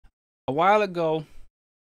A while ago,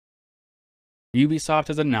 Ubisoft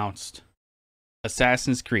has announced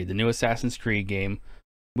Assassin's Creed, the new Assassin's Creed game,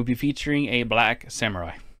 will be featuring a black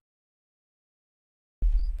samurai.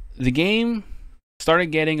 The game started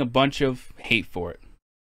getting a bunch of hate for it.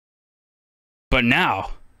 But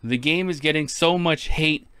now, the game is getting so much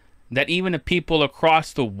hate that even the people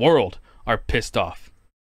across the world are pissed off.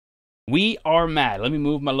 We are mad. Let me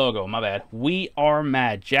move my logo. My bad. We are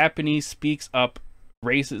mad. Japanese speaks up.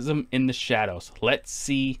 Racism in the shadows. Let's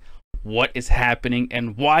see what is happening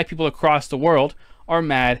and why people across the world are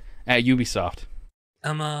mad at Ubisoft.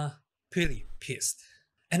 I'm pretty pissed.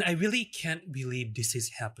 And I really can't believe this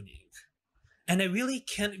is happening. And I really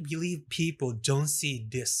can't believe people don't see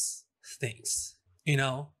these things. You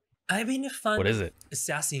know, I've been a fan What is of it?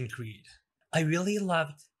 Assassin's Creed. I really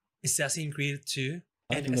loved Assassin's Creed 2.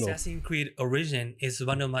 And Assassin's Creed Origin is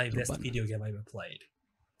one of my best video games I ever played.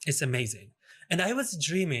 It's amazing. And I was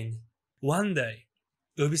dreaming one day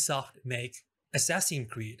Ubisoft make Assassin's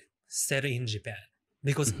Creed set in Japan.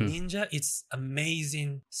 Because ninja is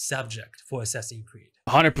amazing subject for Assassin's Creed.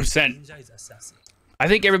 100%. Ninja is assassin. I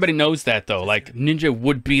think everybody knows that though. Like ninja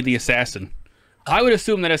would be the assassin. I would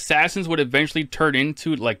assume that assassins would eventually turn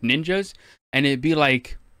into like ninjas, and it'd be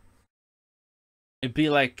like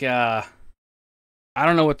I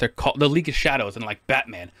don't know what they're called, the League of Shadows and like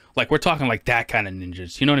Batman. Like we're talking like that kind of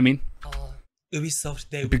ninjas. You know what I mean? Ubisoft,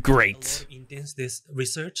 they would be great. Intense this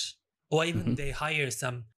research, or even they hire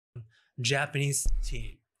some Japanese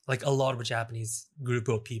team, like a lot of Japanese group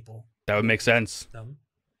of people. That would make sense.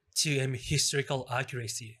 To historical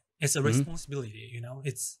accuracy, it's a responsibility. You know,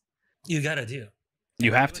 it's you gotta do.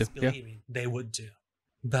 You have to. Yeah. They would do,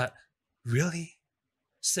 but really,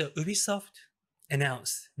 so Ubisoft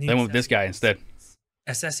announced. They went with this guy instead.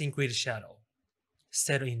 Assassin's Creed Shadow,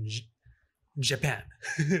 set in Japan.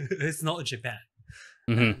 It's not Japan,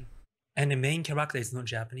 and the main character is not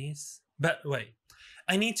Japanese. But wait,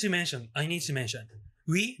 I need to mention.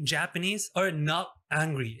 We Japanese are not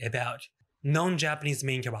angry about non-Japanese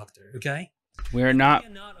main character. Okay, we are not.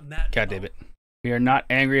 Mad God damn it. We are not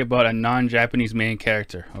angry about a non-Japanese main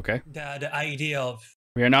character. Okay. The idea of.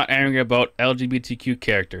 We are not angry about LGBTQ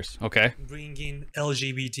characters. Okay. Bringing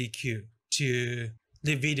LGBTQ to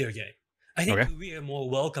the video game. I think we are more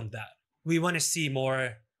welcome that. We want to see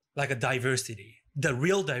more like a diversity, the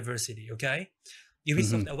real diversity, okay?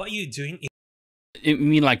 Ubisoft, what you're doing is... You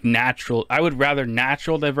mean like natural? I would rather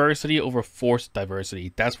natural diversity over forced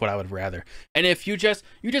diversity. That's what I would rather. And if you just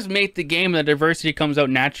make the game and the diversity comes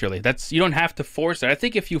out naturally. You don't have to force it. I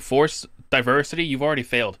think if you force diversity, you've already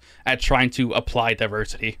failed at trying to apply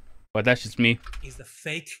diversity. But that's just me. Is the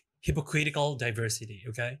fake hypocritical diversity,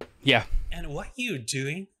 okay? Yeah. And what you're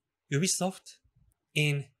doing, Ubisoft,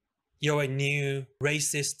 in your new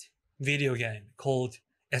racist video game called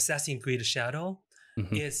Assassin's Creed Shadow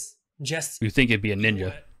is just... You think it'd be a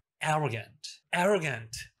ninja? Arrogant. I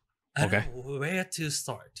don't know where to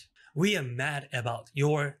start. We are mad about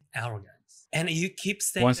your arrogance. And you keep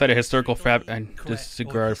saying... One-sided historical fact and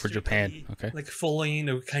disregard for Japan. Okay. Like following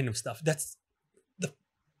the kind of stuff. That's...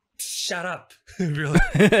 Shut up. Really.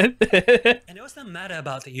 And it wasn't matter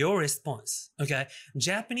about your response. Okay.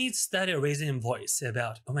 Japanese started raising voice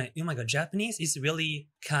about, oh my god, Japanese is really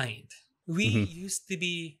kind. We used to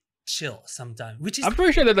be chill sometimes, which is... I'm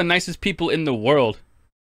pretty sure they're the nicest people in the world.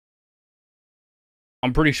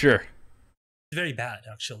 I'm pretty sure. Very bad,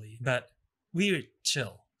 actually. But we're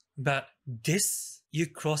chill. But this, you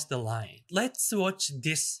crossed the line. Let's watch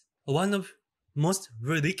this, one of most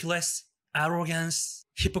ridiculous, arrogance,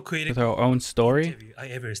 hypocritical... With our own story? I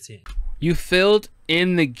ever seen. You filled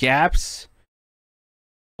in the gaps?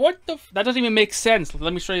 What the... That doesn't even make sense.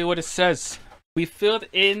 Let me show you what it says. We filled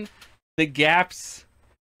in the gaps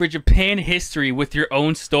for Japan history with your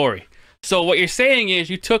own story. So what you're saying is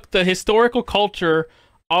you took the historical culture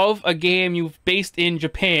of a game you've based in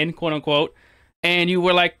Japan, quote unquote, and you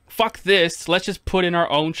were like, fuck this, let's just put in our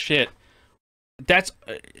own shit. That's...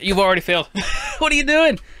 You've already failed. What are you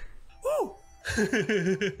doing? Woo!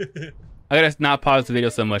 I gotta not pause the video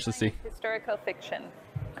so much. Let's see. Historical fiction.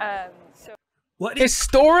 What is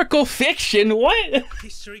historical fiction? What?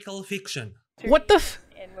 Historical fiction. What the?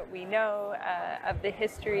 And what we know of the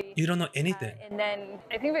history. You don't know anything. And then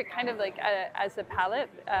I think of it kind of like as a palette,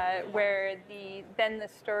 where then the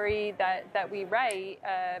story that we write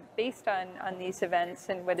based on these events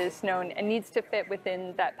and what is known and needs to fit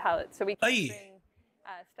within that palette. So we can bring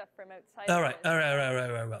stuff from outside. All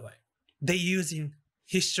right. They're using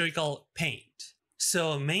historical paint.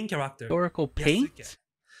 So main character historical paint. Yasuke,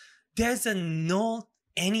 there's no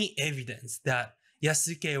any evidence that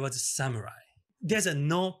Yasuke was a samurai. There's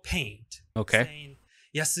no paint saying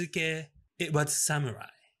Yasuke, it was samurai.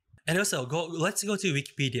 And also, let's go to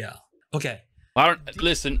Wikipedia. Okay.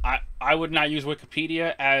 Listen, I would not use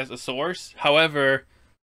Wikipedia as a source. However,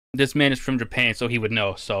 this man is from Japan, so he would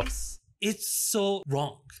know. So it's so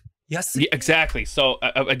wrong. Yes. Yeah, exactly. So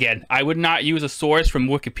again, I would not use a source from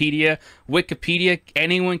Wikipedia. Wikipedia,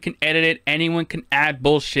 anyone can edit it. Anyone can add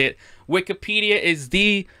bullshit. Wikipedia is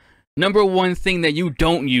the #1 thing that you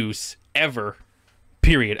don't use ever.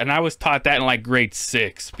 Period. And I was taught that in like grade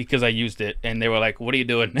 6 because I used it, and they were like, "What are you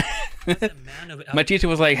doing?" My teacher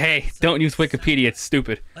was like, "Hey, don't use Wikipedia. It's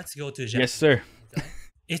stupid." Let's go to Japan. Yes, sir. Okay?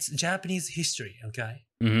 It's Japanese history. Okay.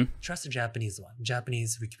 Trust the Japanese one.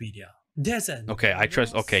 Japanese Wikipedia. There's a okay. I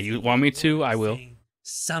trust. Okay, you want me to? I will.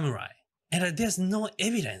 Samurai, and there's no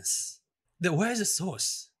evidence. Where's the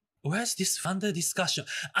source? Where's this under discussion?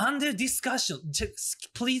 Under discussion.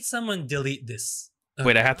 Just, please, someone delete this. Okay.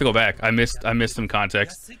 Wait, I have to go back. I missed some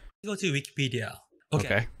context. Go to Wikipedia.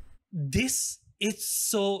 Okay. This is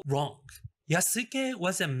so wrong. Yasuke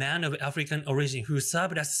was a man of African origin who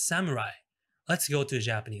served as samurai. Let's go to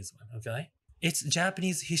Japanese one. Okay. It's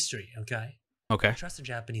Japanese history. Okay. Okay. Trust the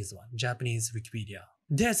Japanese one. Japanese Wikipedia.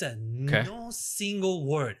 There's no single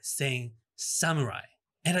word saying samurai,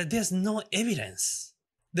 and there's no evidence.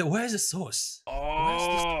 Where's the source?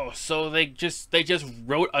 Oh, so they just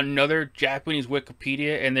wrote another Japanese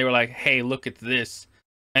Wikipedia, and they were like, "Hey, look at this,"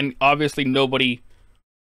 and obviously nobody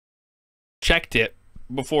checked it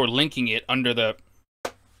before linking it under the.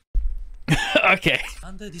 Okay.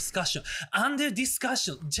 Under discussion. Under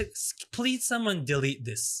discussion. Just, please, someone delete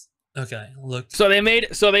this. Okay, look. So they made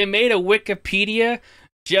a Wikipedia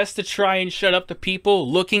just to try and shut up the people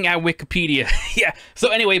looking at Wikipedia. Yeah.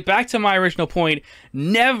 So anyway, back to my original point.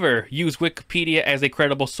 Never use Wikipedia as a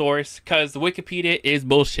credible source because Wikipedia is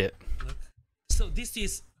bullshit. Look. So this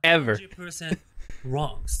is ever 100%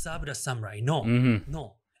 wrong. Sabura samurai. No.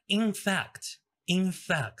 No. In fact.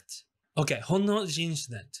 Okay, Honnoji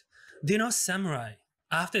incident. Do you know samurai,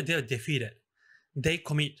 after they're defeated, they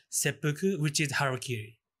commit seppuku, which is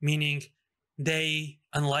harakiri. Meaning they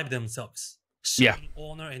unalive themselves, showing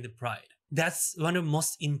honor and pride. That's one of the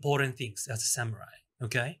most important things as a samurai.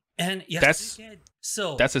 Okay, and Yasuke,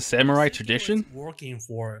 that's a samurai tradition. Working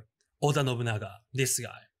for Oda Nobunaga, this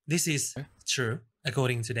guy. This is true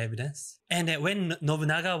according to the evidence. And when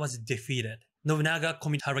Nobunaga was defeated, Nobunaga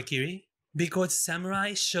committed harakiri because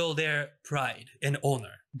samurai show their pride and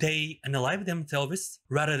honor. They unalive themselves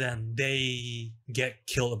rather than they get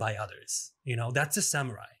killed by others. You know, that's a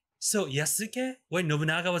samurai. So Yasuke, when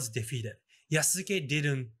Nobunaga was defeated, Yasuke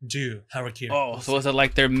didn't do harakiri. Oh, so was it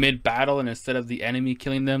like they're mid-battle and instead of the enemy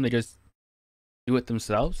killing them, they just do it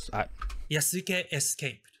themselves? Yasuke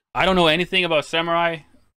escaped. I don't know anything about samurai.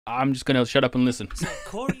 I'm just gonna shut up and listen.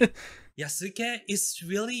 So Yasuke is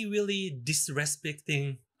really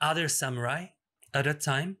disrespecting other samurai at a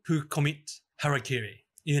time who commit harakiri.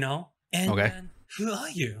 You know? And then, who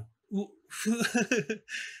are you?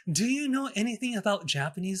 Do you know anything about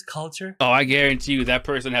Japanese culture? Oh, I guarantee you that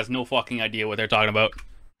person has no fucking idea what they're talking about.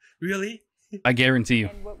 Really? I guarantee you.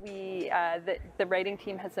 And what we, the writing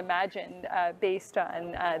team has imagined based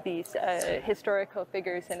on these historical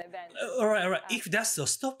figures and events. All right. If that's so,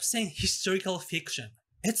 stop saying historical fiction.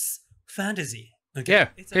 It's fantasy. Okay?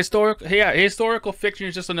 Yeah, historical fiction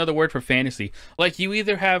is just another word for fantasy. Like you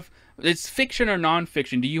either have it's fiction or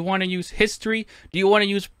non-fiction. Do you want to use history? Do you want to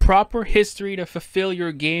use proper history to fulfill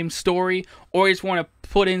your game story, or you just want to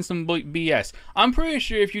put in some BS? I'm pretty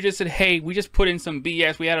sure if you just said, "Hey, we just put in some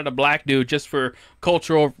BS. We added a black dude just for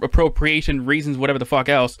cultural appropriation reasons, whatever the fuck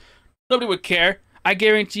else," nobody would care. I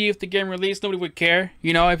guarantee you, if the game released, nobody would care.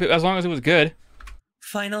 You know, as long as it was good.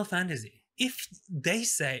 Final Fantasy. If they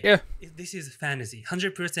say if this is fantasy,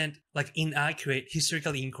 100% like inaccurate,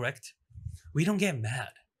 historically incorrect, we don't get mad.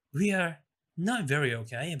 We are not very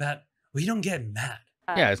okay, but we don't get mad.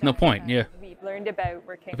 Yeah, it's no point. Yeah. We've learned about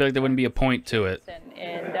working. I feel like there wouldn't be a point to it.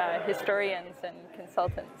 And historians and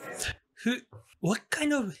consultants. What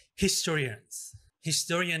kind of historians?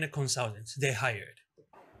 Historian and consultants they hired.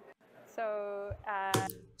 So.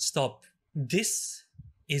 Stop. This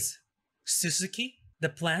is Suzuki, the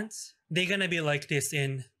plants. They're gonna be like this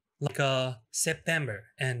in like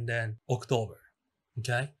September and then October,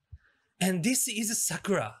 okay? And this is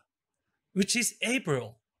Sakura, which is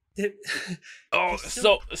April. Oh,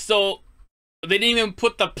 so they didn't even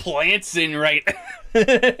put the plants in right.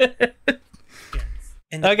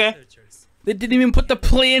 And okay. They didn't even put the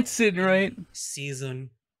plants in right. Season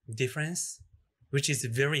difference, which is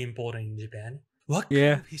very important in Japan. What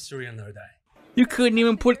kind of historian are they? You couldn't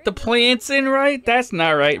even put the plants in right? That's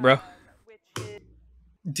not right, bro.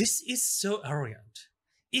 This is so arrogant.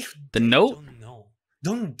 If the note? Don't know,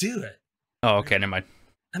 don't do it. Oh, okay, never mind.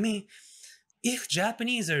 I mean, if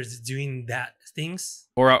Japanese are doing that things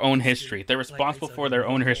Or our own history. They're like, responsible it's for their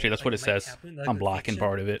own history. That's what it says. happen, like I'm the blocking fiction,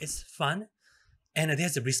 part of it. It's fun, and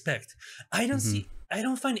there's a respect. I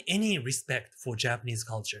don't find any respect for Japanese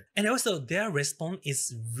culture, and also their response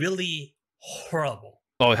is really horrible.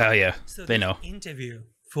 Oh, hell yeah. So They know. Interview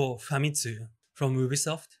for Famitsu from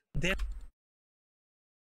Ubisoft.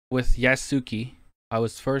 With Yasuki, I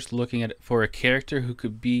was first looking at for a character who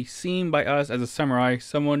could be seen by us as a samurai,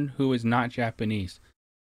 someone who is not Japanese.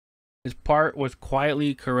 His part was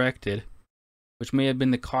quietly corrected, which may have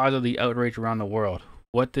been the cause of the outrage around the world.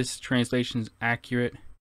 Was this translation accurate?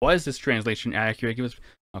 Give us...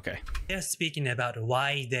 Okay. They're speaking about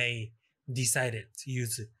why they decided to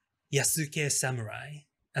use Yasuke Samurai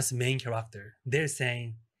as main character. They're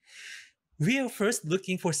saying, we are first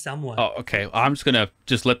looking for someone. Oh, okay. I'm just gonna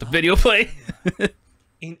let the video play.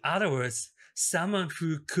 In other words, someone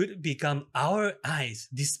who could become our eyes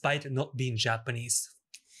despite not being Japanese.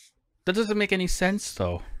 That doesn't make any sense,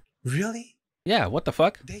 though. Really? Yeah, what the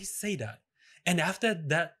fuck? They say that. And after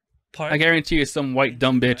that part... I guarantee you some white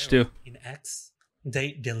dumb bitch, too. In X,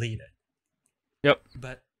 they delete it. Yep.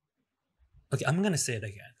 But, okay, I'm gonna say it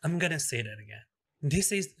again.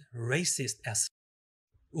 This is racist as...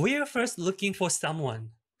 We are first looking for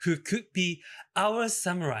someone who could be our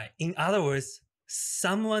samurai. In other words,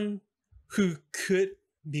 someone who could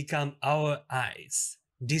become our eyes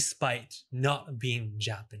despite not being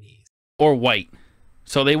Japanese. Or white.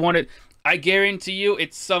 So they wanted... I guarantee you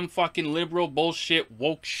it's some fucking liberal bullshit,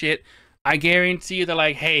 woke shit. I guarantee you they're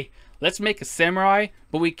like, hey, let's make a samurai,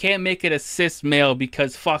 but we can't make it a cis male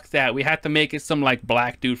because fuck that. We have to make it some like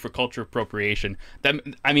black dude for culture appropriation. That,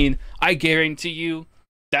 I mean, I guarantee you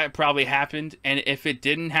that probably happened, and if it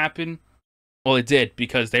didn't happen, well, it did,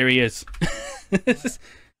 because there he is.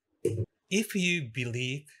 If you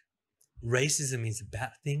believe racism is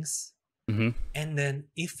bad things, and then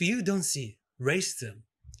if you don't see racism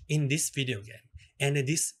in this video game and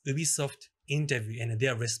this Ubisoft interview and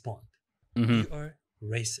their response, you are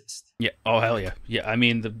racist. Yeah. Oh, hell yeah. Yeah, I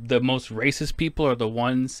mean, the most racist people are the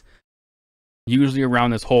ones usually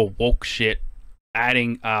around this whole woke shit,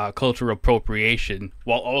 adding cultural appropriation,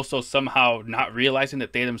 while also somehow not realizing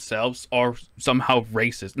that they themselves are somehow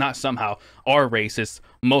racist. Not somehow, are racist.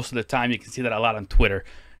 Most of the time, you can see that a lot on Twitter.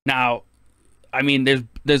 Now, I mean,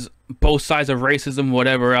 there's both sides of racism,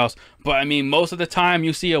 whatever else. But I mean, most of the time,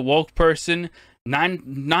 you see a woke person,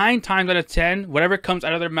 nine times out of 10, whatever comes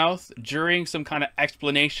out of their mouth during some kind of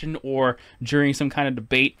explanation or during some kind of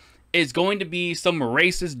debate is going to be some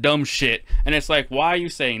racist dumb shit. And it's like, why are you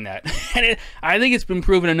saying that? And I think it's been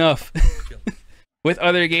proven enough with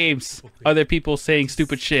other games, other people saying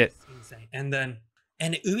stupid shit. And then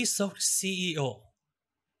Ubisoft CEO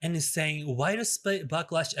and is saying widespread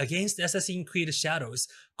backlash against Assassin's Creed Shadows,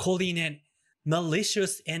 calling it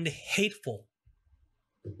malicious and hateful.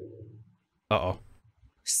 Uh-oh.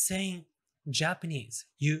 Saying, Japanese,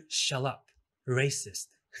 you shut up, racist.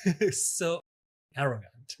 So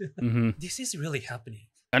arrogant. This is really happening.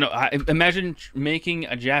 I know. I imagine making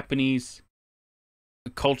a Japanese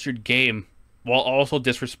cultured game while also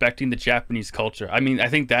disrespecting the Japanese culture. I mean, I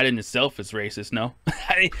think that in itself is racist, no?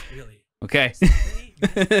 Really? Okay.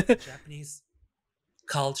 Japanese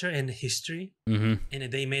culture and history, and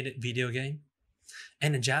they made a video game,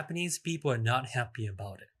 and the Japanese people are not happy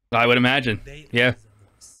about it. I would imagine. Yeah.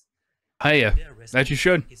 Hey, yeah. That you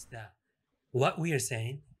should. Is that what we are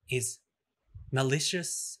saying is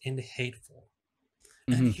malicious and hateful.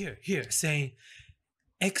 And here saying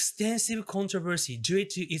extensive controversy due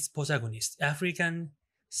to its protagonist, African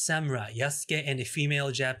samurai Yasuke and a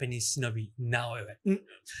female Japanese shinobi Naoe.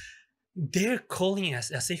 They're calling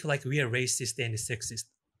us as if like we are racist and sexist.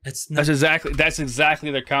 It's not. That's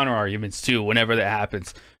exactly their counter arguments too. Whenever that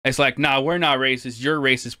happens, it's like, nah, we're not racist. You're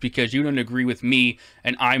racist because you don't agree with me,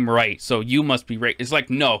 and I'm right. So you must be racist. It's like,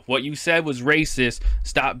 no, what you said was racist.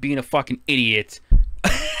 Stop being a fucking idiot.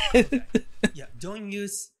 Yeah, don't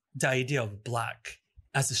use the idea of black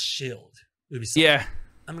as a shield. Yeah,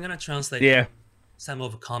 I'm gonna translate. Some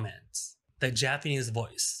of the comments. The Japanese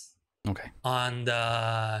voice. Okay. On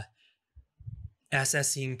the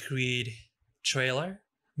Assassin's Creed trailer.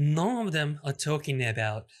 None of them are talking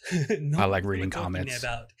about. I like reading comments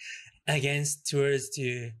about against towards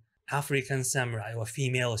the African samurai or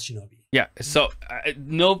female shinobi. Yeah, so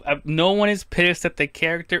no one is pissed that the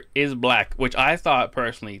character is black, which I thought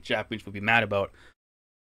personally Japanese would be mad about.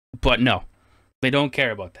 But no, they don't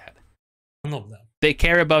care about that. None of them. They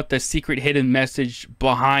care about the secret hidden message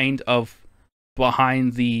behind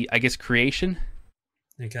the, I guess, creation.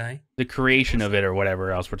 Okay. The creation of it or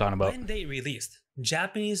whatever else we're talking about. When they released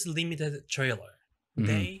Japanese limited trailer.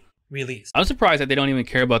 They released. I'm surprised that they don't even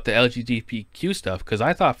care about the LGBTQ stuff, because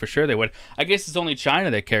I thought for sure they would. I guess it's only China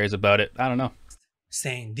that cares about it. I don't know.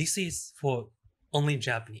 Saying this is for only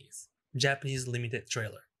Japanese limited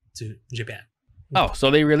trailer to Japan. Oh,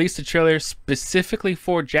 so they released a trailer specifically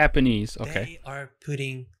for Japanese. Okay. They are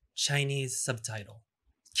putting Chinese subtitle.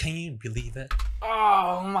 Can you believe it?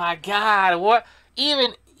 Oh my god, what?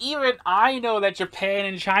 Even I know that Japan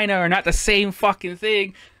and China are not the same fucking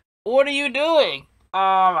thing. What are you doing?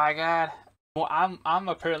 Oh my god. Well, I'm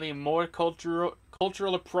apparently more cultural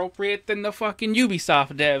appropriate than the fucking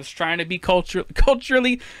Ubisoft devs trying to be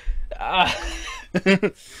culturally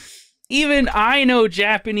even I know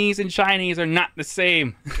Japanese and Chinese are not the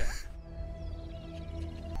same.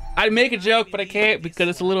 I'd make a joke, but I can't because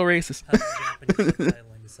it's a little racist.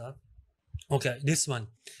 Okay, this one.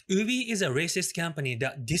 Ubi is a racist company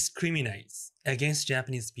that discriminates against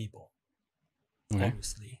Japanese people. Okay.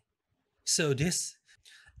 Obviously. So this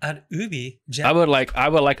at Ubi, I would like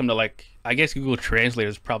him to like. I guess Google Translator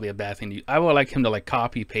is probably a bad thing to use. I would like him to like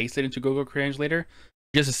copy paste it into Google Translator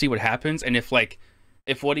just to see what happens, and if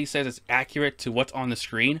what he says is accurate to what's on the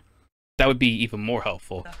screen, that would be even more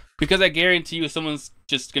helpful. Because I guarantee you, someone's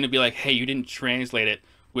just gonna be like, "Hey, you didn't translate it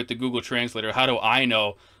with the Google Translator. How do I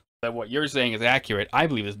know that what you're saying is accurate?" I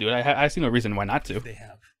believe this dude. I see no reason why not to. They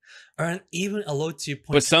have aren't even allowed to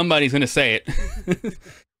point. But somebody's gonna say it.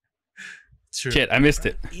 True. Shit, I missed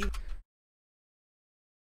it.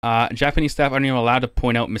 Japanese staff aren't even allowed to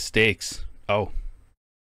point out mistakes. Oh.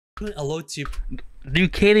 Allowed to. You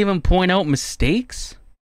can't even point out mistakes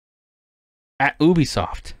at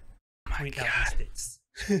Ubisoft. Oh my god. Mistakes.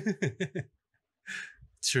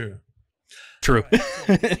 True. True. Right,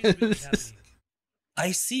 so this is really happening.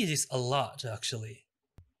 I see this a lot, actually.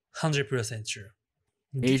 100% true.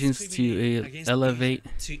 Asians to elevate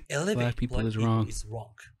black people is wrong. Is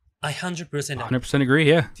wrong. I 100% 100% agree,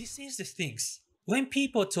 yeah. This is the things. When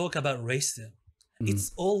people talk about racism,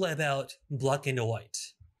 it's all about black and white.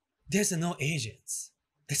 There's no Asians.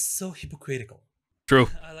 It's so hypocritical. True.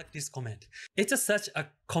 I like this comment. It's such an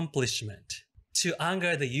accomplishment to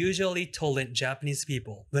anger the usually tolerant Japanese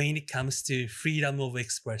people when it comes to freedom of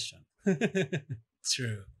expression.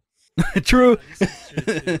 True. True. This is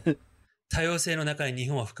true too. 多様性の中に日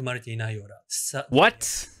本は含まれていないようだ。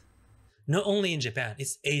What? Not only in Japan,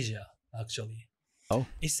 it's Asia, actually. Oh.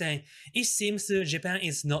 It's saying, it seems Japan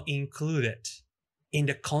is not included in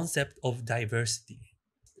the concept of diversity.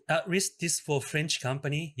 At least this for French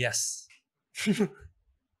company, yes. What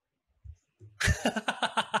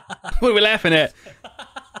are we laughing at?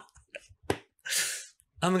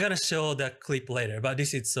 I'm gonna show the clip later, but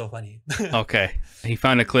this is so funny. Okay. He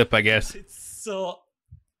found a clip, I guess. It's so...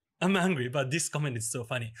 I'm angry, but this comment is so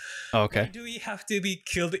funny. Okay. Why do we have to be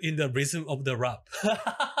killed in the rhythm of the rap?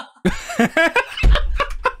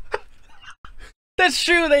 That's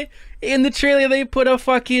true. They in the trailer they put a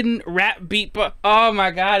fucking rap beat, but oh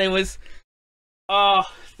my god, it was. Oh,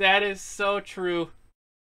 that is so true.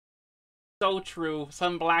 So true.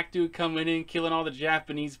 Some black dude coming in, killing all the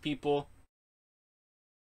Japanese people,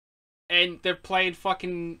 and they're playing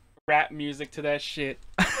fucking rap music to that shit.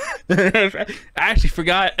 I actually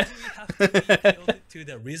forgot. We have to be killed to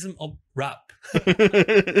the rhythm of rap.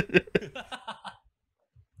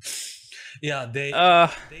 Yeah,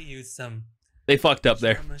 they use some. They fucked up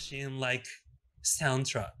there. Machine like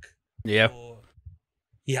soundtrack. Yeah. For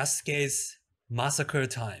Yasuke's Massacre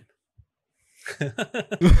Time.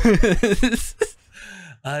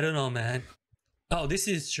 I don't know, man. Oh, this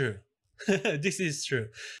is true. This is true.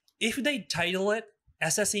 If they title it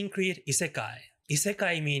Assassin's Creed Isekai,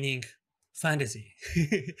 Isekai meaning fantasy.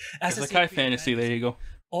 Isekai fantasy. There you go.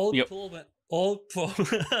 All yep. all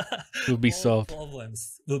will be all solved.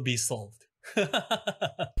 Problems will be solved. Oh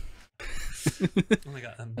my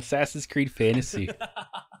god. Assassin's Creed fantasy.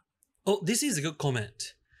 Oh, this is a good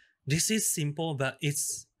comment. This is simple, but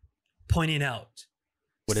it's pointing out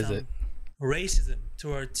what is it? Racism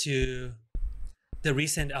toward to the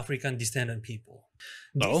recent African descendant people.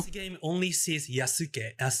 This game only sees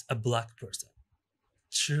Yasuke as a black person.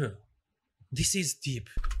 True. This is deep.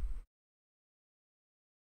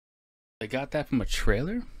 They got that from a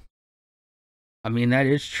trailer? I mean, that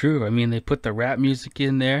is true. I mean, they put the rap music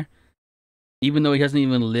in there. Even though he doesn't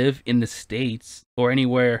even live in the States or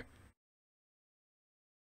anywhere.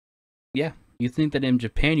 Yeah, you think that in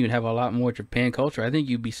Japan you'd have a lot more Japan culture. I think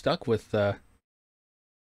you'd be stuck with... I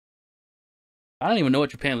don't even know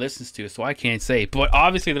what Japan listens to, so I can't say. But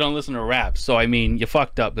obviously they don't listen to rap, so I mean, you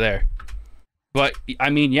fucked up there. But, I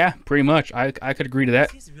mean, yeah, pretty much. I could agree to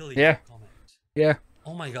that. This is really yeah. good comment. Yeah.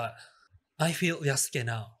 Oh my god. I feel Yasuke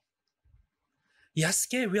now.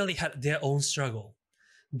 Yasuke really had their own struggle.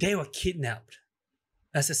 They were kidnapped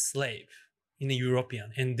as a slave in the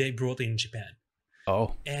European, and they brought in Japan.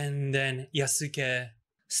 Oh. And then Yasuke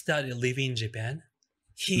started living in Japan.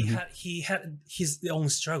 He had his own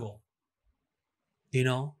struggle. You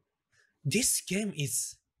know, this game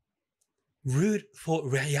is rude for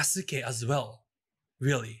Yasuke as well.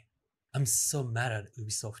 Really, I'm so mad at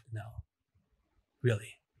Ubisoft now.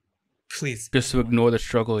 Really, please. Just to ignore the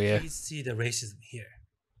struggle, yeah. Please see the racism here.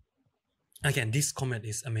 Again, this comment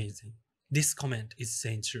is amazing. This comment is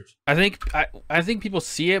saying truth. I think people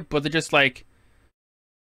see it, but they're just like,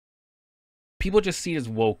 people just see it as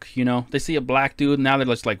woke, you know? They see a black dude, now they're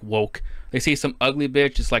just like woke. They see some ugly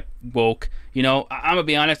bitch, it's like woke. You know, I'm gonna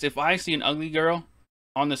be honest, if I see an ugly girl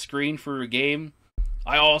on the screen for a game,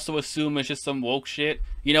 I also assume it's just some woke shit.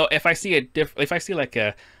 You know, if I see like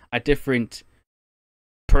a different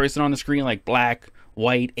person on the screen, like black,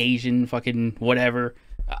 white, Asian, fucking whatever,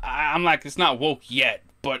 I'm like, it's not woke yet,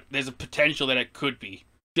 but there's a potential that it could be.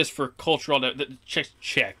 Just for cultural,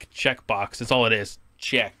 check box. That's all it is.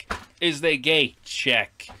 Check. Is they gay?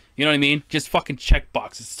 Check. You know what I mean? Just fucking check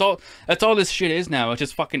boxes. So that's all this shit is now. It's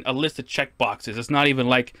just fucking a list of check boxes. It's not even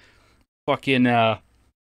like fucking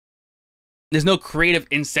there's no creative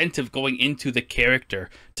incentive going into the character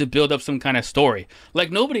to build up some kind of story.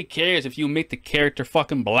 Like, nobody cares if you make the character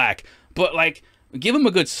fucking black, but like, give him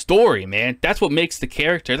a good story, man. That's what makes the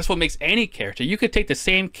character. That's what makes any character. You could take the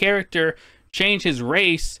same character, change his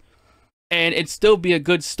race, and it'd still be a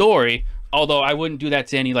good story. Although I wouldn't do that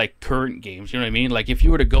to any like current games. You know what I mean? Like, if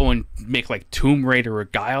you were to go and make like Tomb Raider a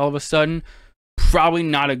guy all of a sudden, probably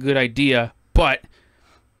not a good idea. But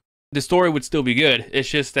the story would still be good. It's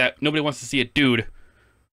just that nobody wants to see a dude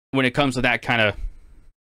when it comes to that kind of.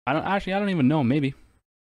 I don't even know. Maybe.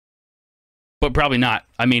 But probably not.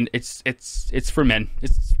 I mean, it's for men.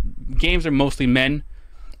 Games are mostly men.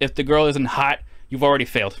 If the girl isn't hot, you've already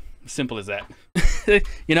failed. Simple as that.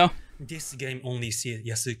 You know? This game only sees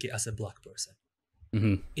Yasuke as a black person.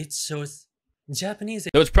 Mm-hmm. It shows Japanese.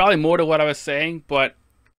 There was probably more to what I was saying, but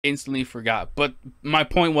instantly forgot. But my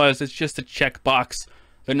point was, it's just a checkbox.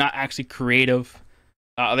 They're not actually creative.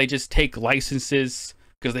 They just take licenses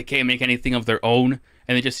because they can't make anything of their own,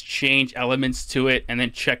 and they just change elements to it and then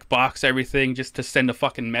checkbox everything just to send a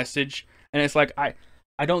fucking message. And it's like, I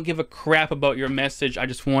don't give a crap about your message. I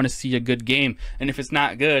just want to see a good game. And if it's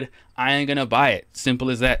not good, I ain't gonna buy it.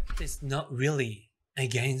 Simple as that. It's not really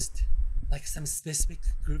against like some specific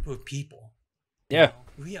group of people. Yeah. You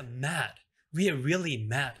know, we are mad. We are really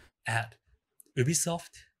mad at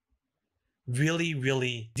Ubisoft. Really,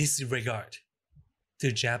 really disregard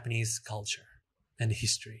to Japanese culture and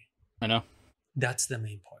history. I know. That's the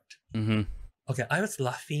main part. Mm-hmm. Okay, I was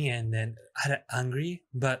laughing and then I got angry,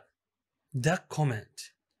 but that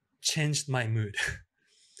comment changed my mood.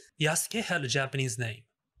 Yasuke had a Japanese name,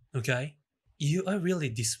 okay? You are really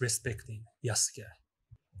disrespecting Yasuke.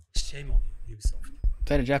 Shame on you, Ubisoft. Is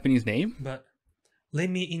that a Japanese name? But let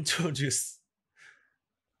me introduce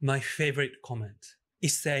my favorite comment.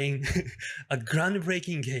 It's saying a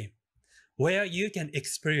groundbreaking game where you can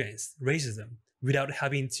experience racism without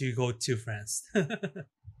having to go to France. To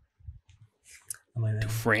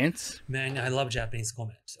France? Man, I love Japanese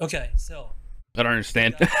comments. Okay, so I don't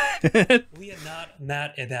understand. we are not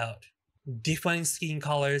mad about different skin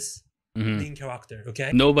colors, main character, okay?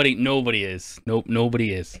 Nobody is. Nope,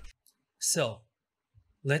 nobody is. So,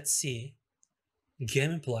 let's see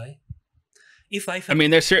gameplay. If I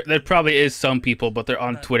mean, there probably is some people, but they're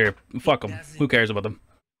on Twitter. Fuck them. Who cares about them?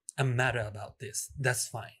 I'm mad about this. That's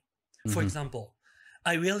fine. For example,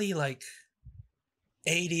 I really like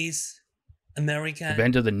 80s American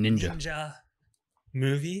Revenge of the Ninja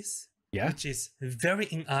movies, yeah, which is very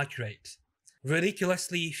inaccurate,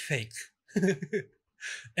 ridiculously fake.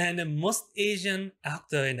 And most Asian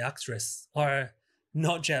actor and actress are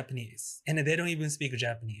not Japanese, and they don't even speak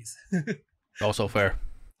Japanese. Also fair.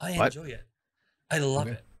 I enjoy it. I love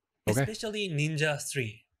it. Especially Ninja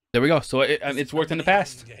 3. There we go. So it's worked in the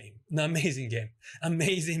past. An amazing game.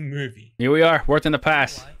 Amazing movie. Here we are. Worked in the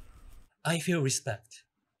past. I feel respect.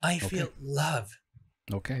 I feel love.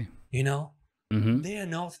 Okay. You know? They are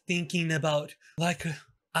not thinking about like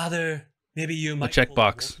other, maybe you might a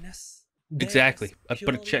checkbox. Exactly. I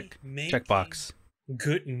put a checkbox.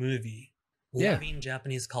 Good movie. Loving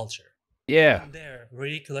Japanese culture. Yeah. They're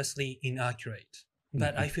ridiculously inaccurate.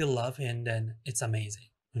 But I feel love and then it's amazing.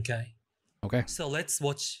 Okay? Okay. So let's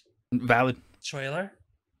watch valid trailer.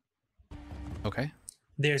 Okay.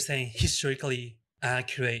 They're saying historically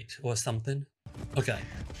accurate or something. Okay.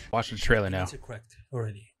 Watch the trailer now. It's correct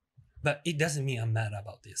already. But it doesn't mean I'm mad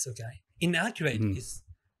about this, okay? Inaccurate is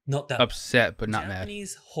Not that Upset, but not mad.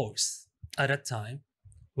 Japanese horse at that time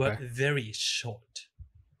were Okay. very short.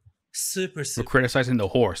 Super. We're criticizing the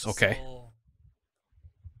horse. Okay. So,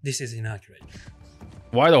 this is inaccurate.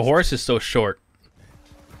 Why the horse is so short?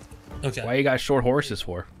 Okay. Why you got short horses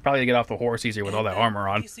for? Probably to get off the horse easier with all that armor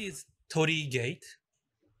on. This is Tori Gate.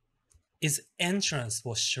 Is entrance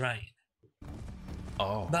for shrine.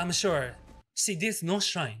 Oh. But I'm sure. See, there's no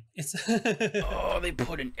shrine. It's Oh, they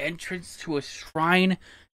put an entrance to a shrine,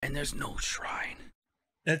 and there's no shrine.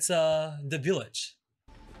 it's the village.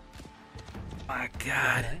 My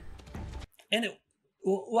God. Right? And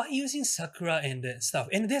why using sakura and stuff?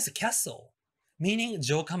 And there's a castle, meaning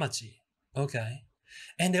Jokamachi. Okay.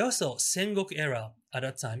 And also Sengoku era at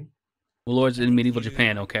that time. Lords in medieval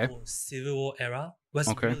Japan. Okay. Civil War era was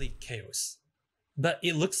Okay. really chaos. But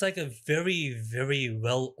it looks like a very, very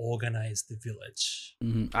well organized village.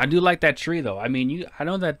 I do like that tree, though. I mean, I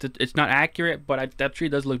know that it's not accurate, but that tree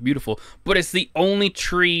does look beautiful. But it's the only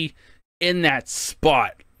tree in that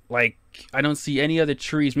spot. Like, I don't see any other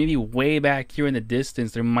trees. Maybe way back here in the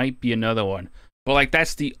distance, there might be another one. But, like,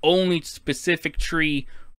 that's the only specific tree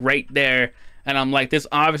right there. And I'm like, this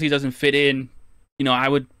obviously doesn't fit in. You know, I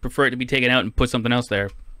would prefer it to be taken out and put something else there.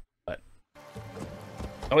 But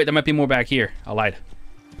oh, wait, there might be more back here. I lied.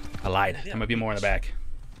 There might be more in the back.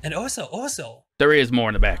 And also, There is more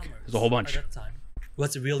in the back. There's a whole bunch. At that time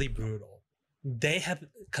was really brutal. They have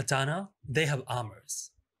katana, they have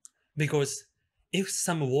armors. Because if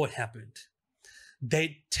some war happened,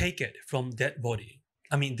 they take it from dead body.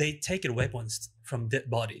 I mean, they take it weapons from dead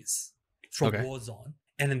bodies from war zone,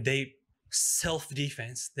 and then they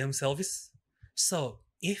self-defense themselves. So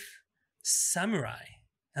if samurai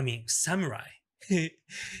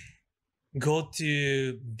go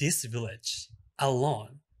to this village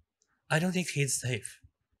alone, I don't think he's safe.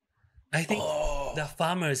 I think the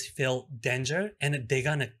farmers feel danger and they're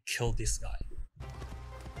gonna kill this guy.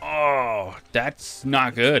 Oh, that's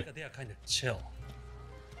not good. They are kind of chill.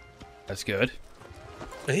 That's good.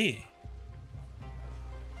 Hey.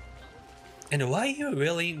 And why you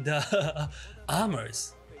wearing the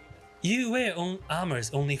armors? You wear armors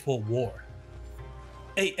only for war.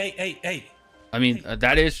 Hey. I mean,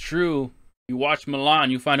 that is true. You watch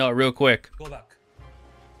Milan, you find out real quick. Go back.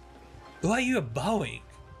 Why you bowing?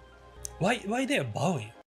 Why they are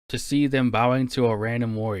bowing? To see them bowing to a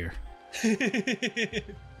random warrior.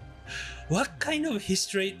 What kind of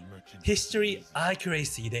history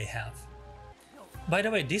accuracy they have? By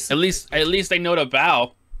the way, this At least they know to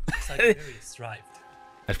bow. is like very striped.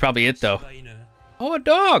 That's probably it though. Shiba Inu. Oh, a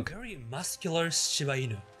dog. Very muscular Shiba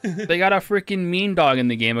Inu. They got a freaking mean dog in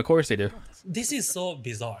the game. Of course they do. This is so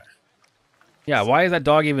bizarre. Yeah, why is that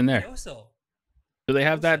dog even there? Also, Do they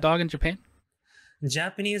have that dog in Japan?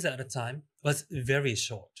 Japanese at the time was very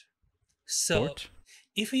short. So Short?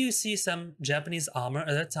 if you see some Japanese armor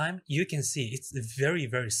at that time, you can see it's very,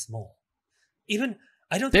 very small. Even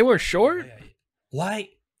I don't They think were short? Why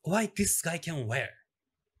this guy can wear?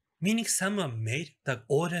 Meaning someone made the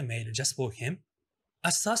order made just for him?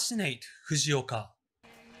 Assassinate Fujioka.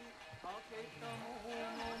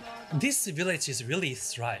 This village is really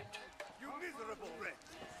thrived.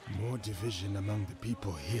 More division among the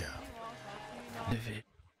people here.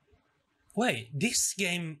 Wait, this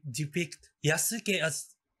game depicts Yasuke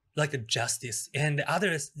as like a justice and the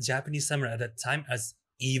other Japanese samurai at that time as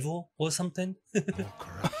evil or something? More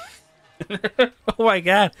corrupt. Oh my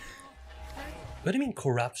god. What do you mean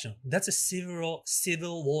corruption? That's a civil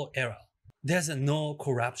war era. There's no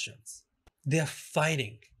corruptions. They're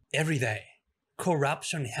fighting every day.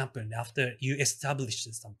 Corruption happened after you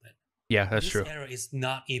established something. Yeah, that's This true. era is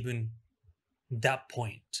not even that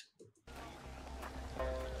point.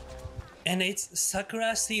 And it's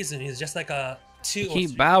Sakura season is just like a two or Keep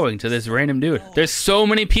three bowing to this random dude. There's so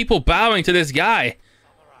many people bowing to this guy.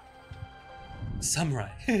 samurai.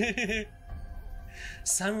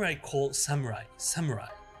 Samurai called samurai.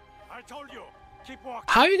 I told you, keep walking.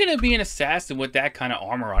 How are you gonna be an assassin with that kind of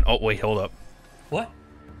armor on? Oh wait, hold up. What?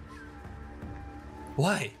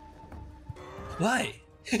 Why?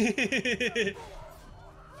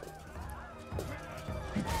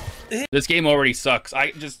 This game already sucks.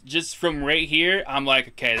 I just from right here, I'm like,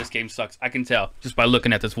 okay, this game sucks. I can tell just by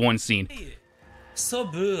looking at this one scene. So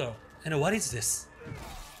brutal. And what is this?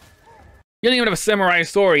 You don't even have a samurai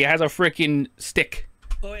sword. It has a freaking stick.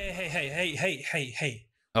 Oh, hey.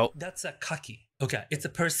 Oh, That's a kaki. Okay, it's a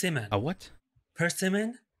persimmon. a what?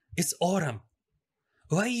 Persimmon? It's autumn.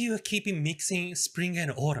 Why you keeping mixing spring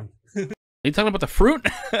and autumn? Are you talking about the fruit?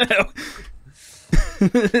 I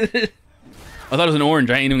thought it was an orange.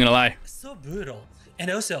 I ain't even gonna lie. So brutal. And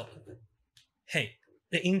also, hey,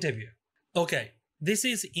 the interview. Okay, this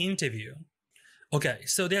is interview. Okay,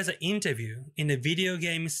 so there's an interview in the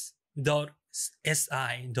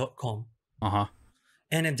videogames.si.com.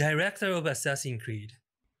 And a director of Assassin's Creed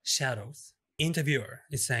Shadows, interviewer,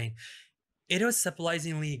 is saying, it was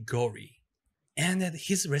surprisingly gory. And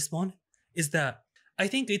his response is that, I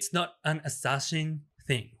think it's not an assassin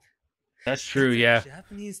thing. That's true, it's yeah. a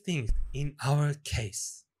Japanese thing in our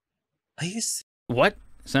case. Are you What?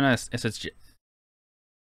 It's not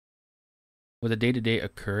with a day-to-day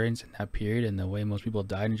occurrence in that period and the way most people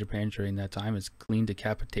died in Japan during that time is clean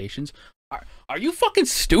decapitations. Are you fucking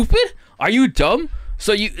stupid? Are you dumb?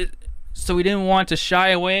 So we didn't want to shy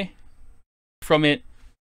away from it.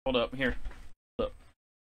 Hold up, here.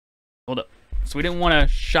 Hold up. So we didn't want to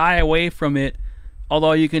shy away from it.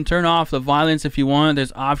 Although you can turn off the violence if you want.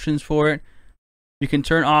 There's options for it. You can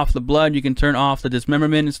turn off the blood. You can turn off the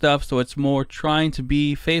dismemberment and stuff. So it's more trying to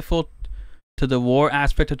be faithful to the war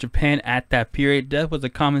aspect of Japan at that period. Death was a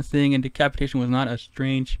common thing and decapitation was not a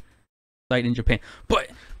strange sight in Japan.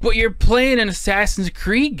 But you're playing an Assassin's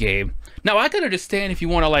Creed game. Now I could understand if you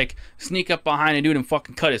want to like sneak up behind a dude and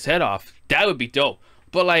fucking cut his head off. That would be dope.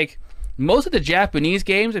 But like most of the Japanese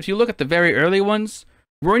games, if you look at the very early ones,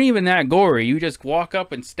 weren't even that gory. You just walk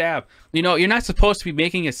up and stab. You know, you're not supposed to be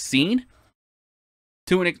making a scene.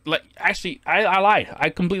 Actually, I lied. I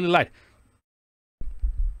completely lied.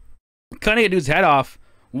 Cutting a dude's head off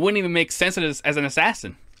wouldn't even make sense as an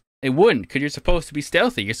assassin. It wouldn't, because you're supposed to be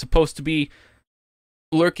stealthy. You're supposed to be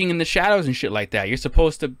lurking in the shadows and shit like that. You're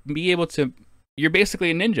supposed to be able to... You're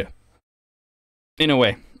basically a ninja. In a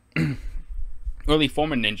way. Early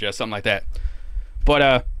form of ninja, something like that.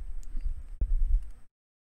 But,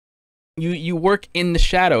 You work in the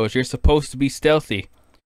shadows. You're supposed to be stealthy.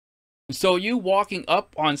 So you walking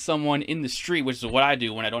up on someone in the street, which is what I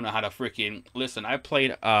do when I don't know how to freaking... Listen, I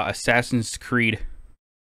played Assassin's Creed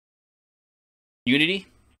Unity,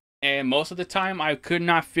 and most of the time I could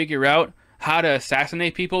not figure out how to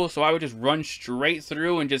assassinate people, so I would just run straight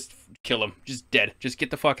through and just kill them. Just dead. Just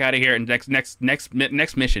get the fuck out of here and next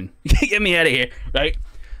mission. Get me out of here, right?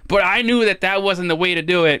 But I knew that wasn't the way to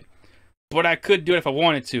do it, but I could do it if I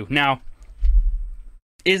wanted to. Now,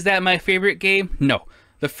 is that my favorite game? No.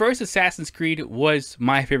 The first Assassin's Creed was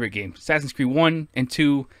my favorite game. Assassin's Creed 1 and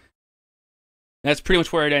 2. That's pretty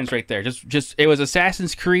much where it ends right there. Just it was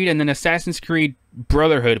Assassin's Creed and then Assassin's Creed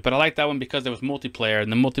Brotherhood. But I liked that one because there was multiplayer.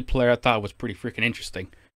 And the multiplayer I thought was pretty freaking interesting.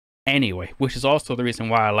 Anyway, which is also the reason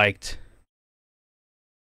why I liked...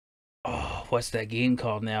 Oh, what's that game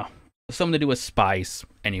called now? Something to do with spies.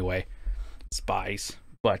 Anyway, spies.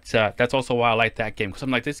 But that's also why I like that game. Because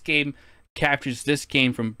I'm like, this game captures this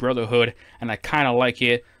game from Brotherhood, and I kind of like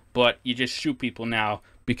it, but you just shoot people now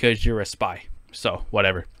because you're a spy. So,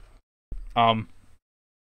 whatever.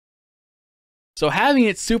 So having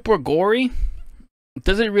it super gory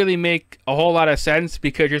doesn't really make a whole lot of sense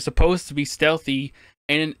because you're supposed to be stealthy,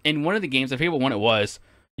 and in one of the games, I forget what one it was,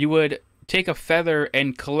 you would take a feather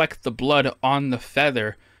and collect the blood on the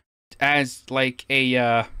feather as like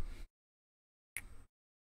a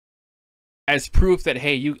as proof that,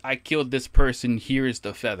 hey, I killed this person, here's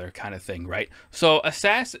the feather kind of thing, right? So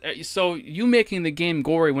so you making the game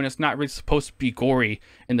gory when it's not really supposed to be gory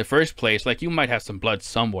in the first place, like you might have some blood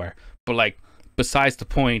somewhere, but like besides the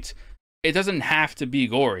point, it doesn't have to be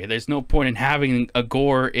gory. There's no point in having a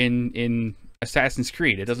gore in Assassin's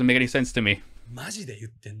Creed. It doesn't make any sense to me.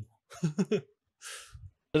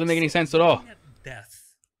 Doesn't make any sense at all.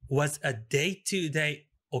 Death was a day-to-day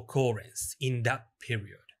occurrence in that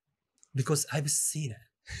period. Because I've seen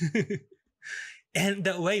it. And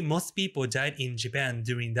the way most people died in Japan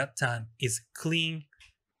during that time is clean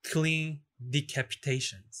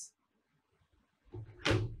decapitations.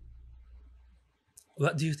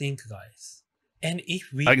 What do you think, guys? And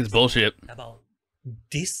if we I think it's bullshit about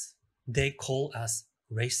this, they call us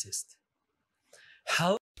racist.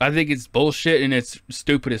 How? I think it's bullshit and it's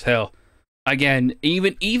stupid as hell. Again,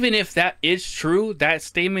 even if that is true, that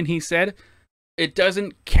statement he said, it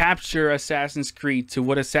doesn't capture Assassin's Creed to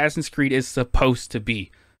what Assassin's Creed is supposed to be.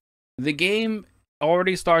 The game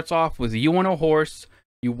already starts off with you on a horse,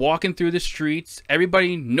 you walking through the streets,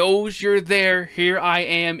 everybody knows you're there, here I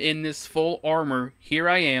am in this full armor, here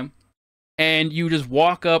I am, and you just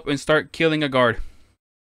walk up and start killing a guard.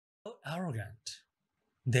 How arrogant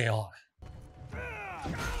they are.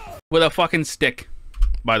 With a fucking stick,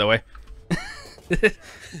 by the way.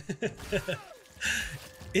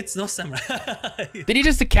 It's no samurai. Did he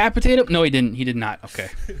just decapitate him? No, he didn't. He did not. Okay.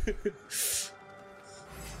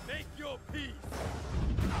 Make your peace.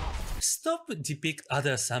 Stop depict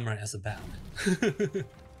other samurai as bad.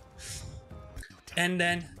 And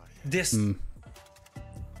then this.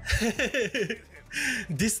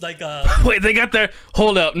 This like Wait, they got their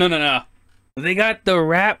hold up. No. They got the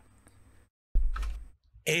rap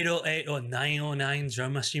 808 or 909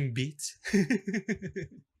 drum machine beat.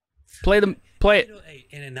 play it. 808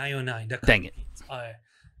 and a 909. The Dang it. beats are,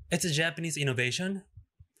 it's a Japanese innovation,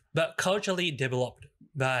 but culturally developed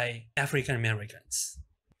by African Americans.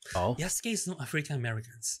 Oh. Yasuke is not African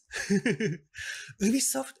Americans.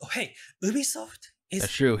 Ubisoft. Oh, hey, Ubisoft is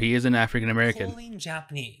That's true. He is an African American. calling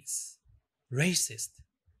Japanese racist.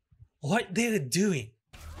 What they're doing?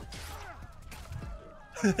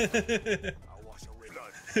 I'll wash away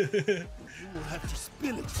blood. You will have to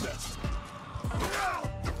spill it first.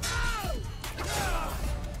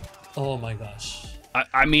 Oh my gosh.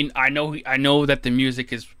 I mean, I know that the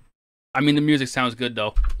music is. I mean, the music sounds good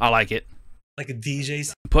though. I like it. Like a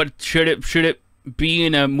DJ's. But should it be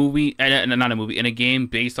in a movie? Not a movie. In a game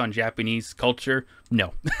based on Japanese culture?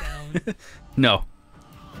 No. Down. No.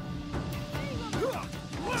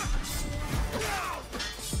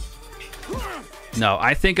 No,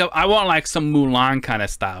 I think I want like some Mulan kind of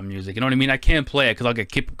style music. You know what I mean? I can't play it because I'll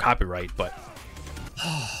get copyright. But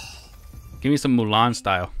give me some Mulan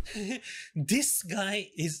style. This guy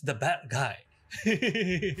is the bad guy.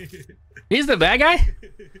 He's the bad guy?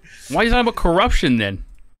 Why are you talking about corruption then?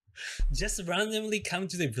 Just randomly come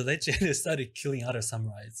to the village and started killing other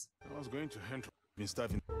samurais. I was going to hint been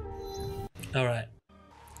starving. Alright.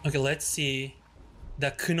 Okay, let's see.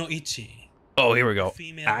 The Kunoichi. Oh, here we go.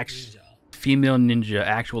 Female ninja. Female ninja,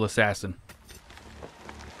 actual assassin.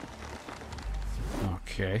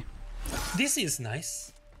 Okay, This is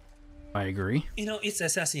nice. I agree. You know, it's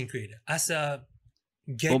Assassin's Creed. As a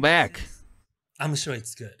Go back. I'm sure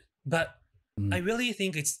it's good. But I really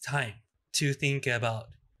think it's time to think about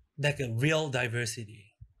like a real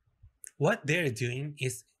diversity. What they're doing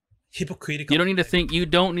is hypocritical. You don't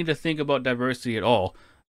need to think about diversity at all.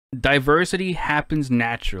 Diversity happens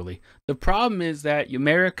naturally. The problem is that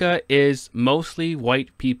America is mostly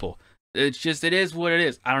white people. It is what it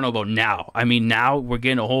is. I don't know about now. I mean, now we're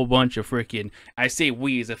getting a whole bunch of freaking, I say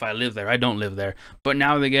we as if I live there. I don't live there. But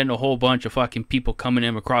now they're getting a whole bunch of fucking people coming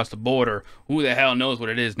in across the border. Who the hell knows what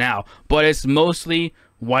it is now? But it's mostly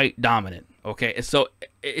white dominant. Okay, so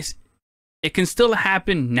it can still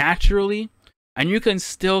happen naturally, and you can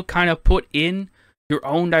still kind of put in your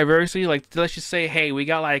own diversity. Like, let's just say, hey, we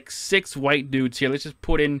got like 6 white dudes here. Let's just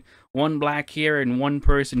put in 1 black here and 1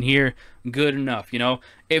 person here. Good enough, you know?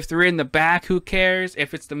 If they're in the back, who cares?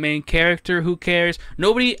 If it's the main character, who cares?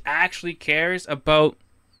 Nobody actually cares about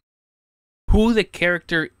who the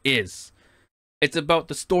character is. It's about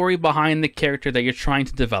the story behind the character that you're trying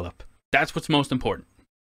to develop. That's what's most important.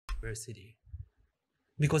 Diversity.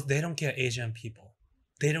 Because they don't care Asian people.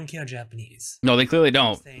 They don't care Japanese. No, they clearly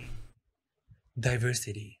don't. Saying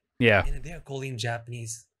diversity. Yeah. And they're calling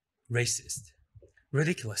Japanese racist.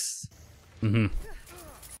 Ridiculous. Mm-hmm.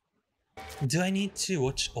 Do I need to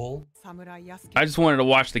watch all I just wanted to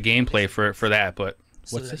watch the gameplay for that, but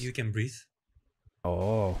so what's that this? you can breathe?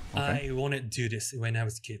 Oh, okay. I wanted to do this when I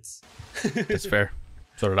was kids. That's fair.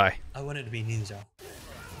 So did I. I wanted to be ninja.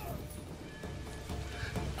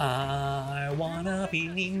 I wanna be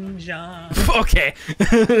ninja. Okay.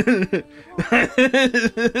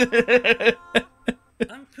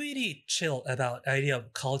 I'm pretty chill about idea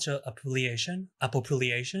of culture appropriation.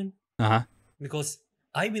 Uh-huh. Because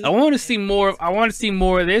I believe I want to see more. I want to see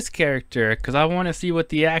more of this character because I want to see what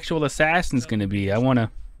the actual assassin's gonna be. I want to.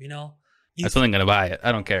 you know. I'm still gonna buy it.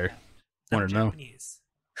 I don't care. I'm Want to know? Japanese.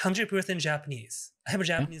 100% Japanese. I have a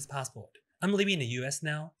Japanese passport. I'm living in the US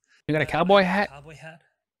now. You got a cowboy hat? Cowboy hat.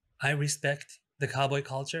 I respect the cowboy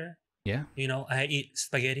culture. Yeah. You know, I eat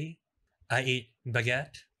spaghetti. I eat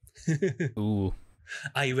baguette. Ooh.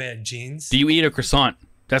 I wear jeans. Do you eat a croissant?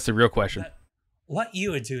 That's the real question. But what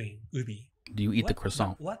you are doing, Ubi? Do you eat the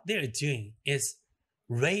croissant? What they're doing is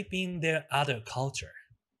raping their other culture.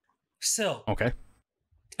 So Okay.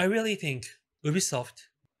 I really think Ubisoft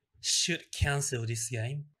should cancel this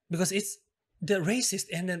game because it's the racist,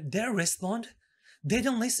 and then their response, they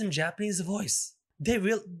don't listen Japanese voice.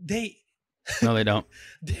 No, they don't.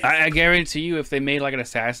 I guarantee you, if they made like an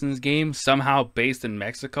Assassin's game somehow based in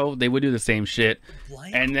Mexico, they would do the same shit.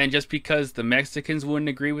 blind. And then just because the Mexicans wouldn't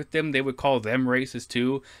agree with them, they would call them racist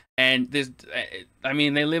too. And this, I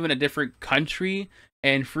mean, they live in a different country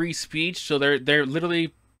and free speech, so they're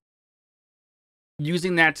literally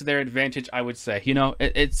using that to their advantage. I would say, you know,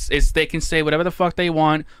 it's they can say whatever the fuck they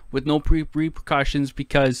want with no repercussions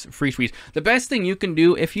because free speech. The best thing you can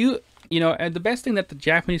do if you know, and the best thing that the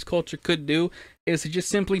Japanese culture could do is to just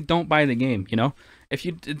simply don't buy the game, you know? If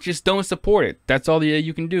you just don't support it, that's all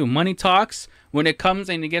you can do. Money talks. When it comes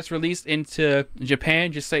and it gets released into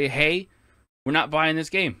Japan, just say, hey, we're not buying this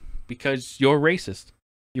game because you're racist.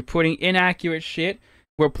 You're putting inaccurate shit.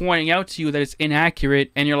 We're pointing out to you that it's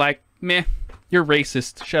inaccurate, and you're like, meh, you're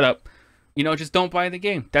racist. Shut up. You know, just don't buy the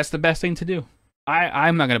game. That's the best thing to do.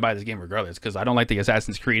 I'm not going to buy this game regardless because I don't like the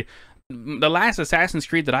Assassin's Creed. The last Assassin's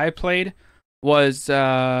Creed that I played was...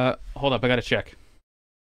 hold up, I got to check.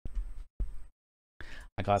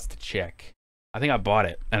 I got to check. I think I bought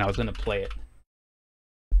it, and I was going to play it.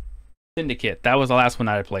 Syndicate. That was the last one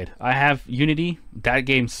that I played. I have Unity. That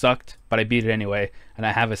game sucked, but I beat it anyway. And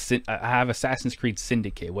I have Assassin's Creed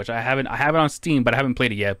Syndicate, which I have it on Steam, but I haven't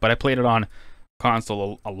played it yet. But I played it on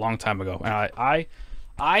console a long time ago, and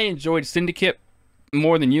I enjoyed Syndicate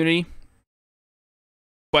more than Unity.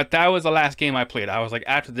 But that was the last game I played. I was like,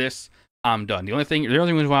 after this, I'm done. The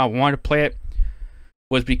only reason why I wanted to play it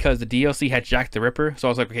was because the DLC had Jack the Ripper. So I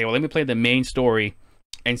was like, okay, well, let me play the main story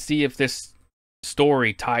and see if this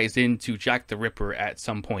story ties into Jack the Ripper at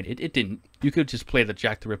some point. It didn't. You could just play the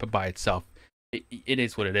Jack the Ripper by itself. It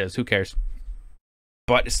is what it is. Who cares?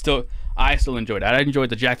 But I still enjoyed it. I enjoyed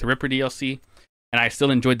the Jack the Ripper DLC, and I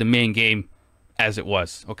still enjoyed the main game as it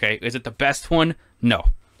was. Okay, is it the best one? No.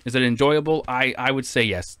 Is it enjoyable? I would say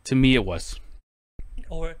yes. To me, it was.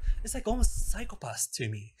 Or it's like almost psychopath to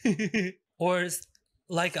me. Or it's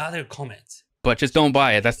like other comments. But just don't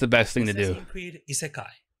buy it. That's the best thing to do. Assassin's Creed Isekai.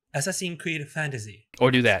 Assassin's Creed Fantasy.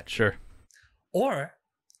 Or do that, sure. Or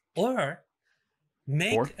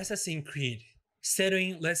make Assassin's Creed set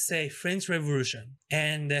in, let's say, French Revolution,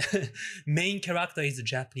 and the main character is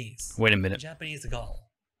Japanese. Wait a minute. Japanese girl.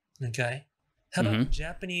 Okay? How about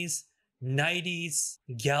Japanese 90s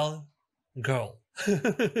girl?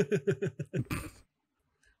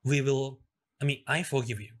 I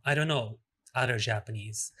forgive you. I don't know other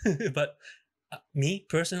Japanese, but me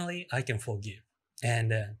personally, I can forgive.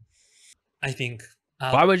 And I think...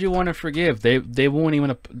 why would you want to forgive? They won't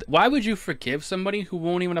even... Why would you forgive somebody who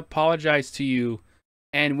won't even apologize to you?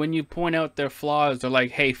 And when you point out their flaws, they're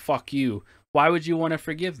like, hey, fuck you. Why would you want to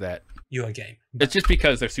forgive that? Your game. It's just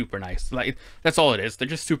because they're super nice. Like, that's all it is. They're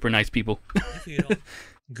just super nice people. If you don't,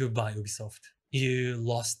 goodbye, Ubisoft. You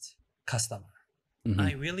lost customer.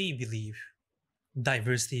 I really believe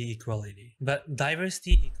diversity equality. But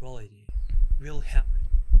diversity equality will happen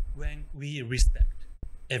when we respect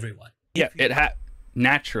everyone. Yeah,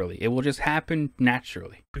 naturally. It will just happen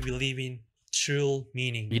naturally. We believe in true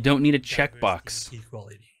meaning. You don't need a checkbox.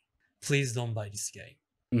 Equality. Please don't buy this game.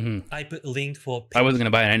 I put a link for... I wasn't going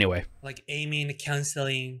to buy it anyway. Like aiming,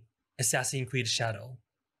 canceling Assassin's Creed Shadow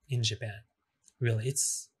in Japan. Really,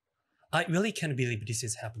 I really can't believe this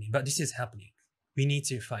is happening, but this is happening. We need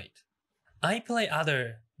to fight. I play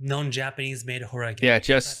other non-Japanese made horror games. Yeah,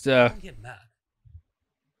 just... I don't get mad.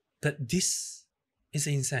 But this is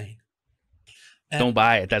insane. And don't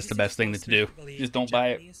buy it. That's the best thing to do. Just don't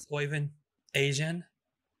buy it. Or even Asian.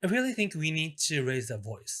 I really think we need to raise a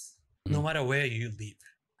voice, no matter where you live.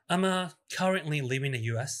 I'm currently living in the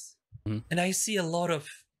US, and I see a lot of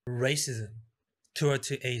racism toward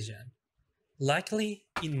Asian. Luckily,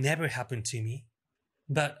 it never happened to me,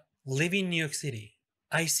 but living in New York City,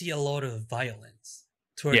 I see a lot of violence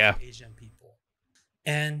toward Asian people.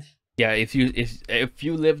 And yeah, if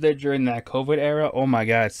you lived there during that COVID era, oh my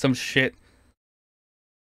God, some shit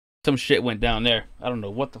went down there. I don't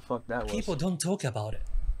know what the fuck that was. People don't talk about it,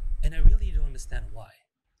 and I really don't understand why.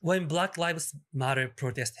 When Black Lives Matter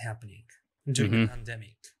protest happening during the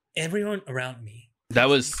pandemic, everyone around me that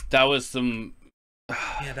was some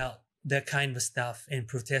about that kind of stuff and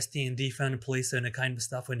protesting different places and the kind of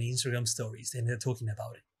stuff on Instagram stories, and they're talking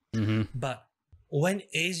about it. But when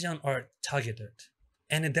Asians are targeted,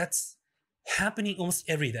 and that's happening almost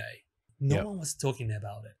every day, no one was talking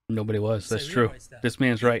about it. Nobody was. That's true. This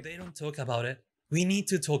man's right. They don't talk about it. We need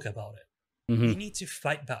to talk about it. We need to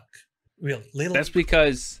fight back. Really. That's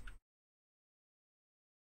because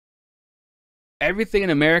everything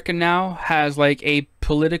in America now has like a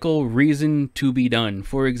political reason to be done.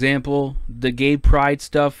 For example, the gay pride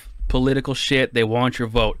stuff, political shit. They want your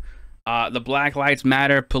vote. The Black Lives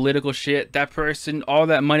Matter, political shit. That person, all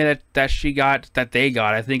that money that they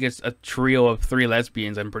got. I think it's a trio of 3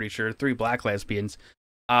 lesbians. I'm pretty sure 3 black lesbians.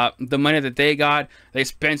 The money that they got, they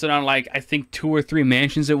spent it on like I think 2 or 3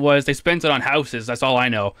 mansions. They spent it on houses. That's all I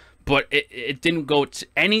know. But it didn't go to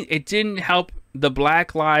it didn't help the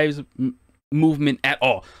Black Lives movement at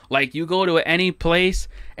all. Like, you go to any place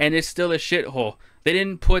and it's still a shithole. They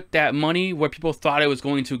didn't put that money where people thought it was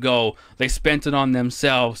going to go. They spent it on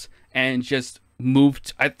themselves and just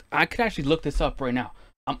moved. I could actually look this up right now.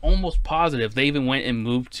 I'm almost positive they even went and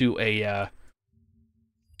moved to an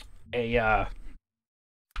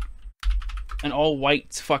all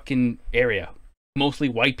white fucking area. Mostly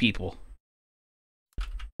white people.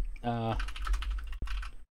 Let's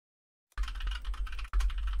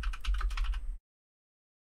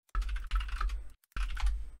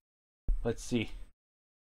see.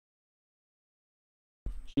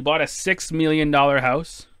 She bought a $6 million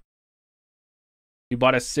house. She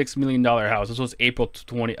bought a $6 million house. This was April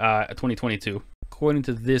 2022. According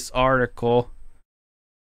to this article,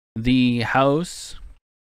 the house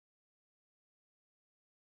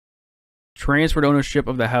transferred ownership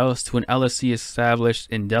of the house to an LLC established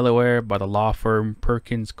in Delaware by the law firm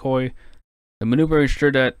Perkins Coie. The maneuver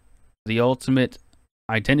ensured that the ultimate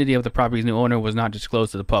identity of the property's new owner was not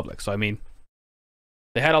disclosed to the public. So I mean,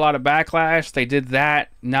 they had a lot of backlash. They did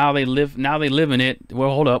that. Now they live in it. Well,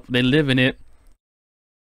 hold up. They live in it.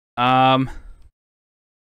 I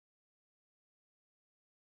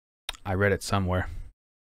read it somewhere.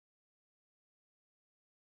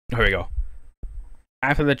 Here we go.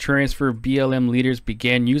 After the transfer, BLM leaders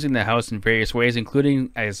began using the house in various ways,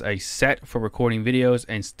 including as a set for recording videos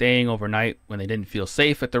and staying overnight when they didn't feel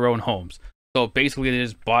safe at their own homes. So basically, they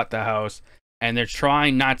just bought the house, and they're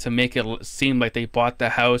trying not to make it seem like they bought the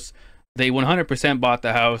house. They 100% bought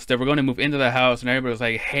the house. They were going to move into the house, and everybody was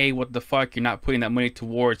like, hey, what the fuck? You're not putting that money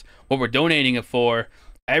towards what we're donating it for.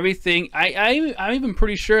 Everything. I'm even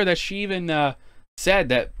pretty sure that she even said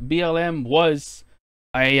that BLM was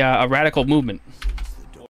a radical movement.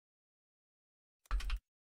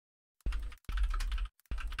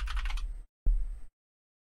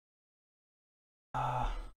 I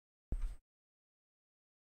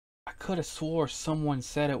could have swore someone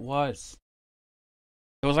said it was.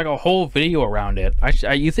 There was like a whole video around it.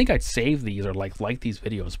 You think I'd save these or like these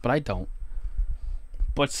videos, but I don't.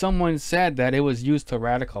 But someone said that it was used to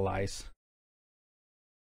radicalize.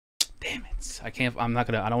 Damn it! I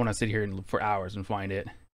don't want to sit here for hours and find it.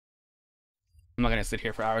 I'm not gonna sit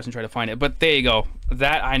here for hours and try to find it. But there you go.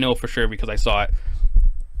 That I know for sure because I saw it.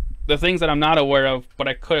 The things that I'm not aware of, but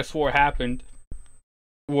I could have swore happened,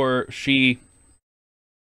 were she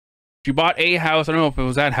bought a house. I don't know if it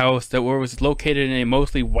was that house that was located in a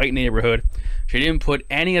mostly white neighborhood. She didn't put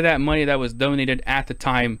any of that money that was donated at the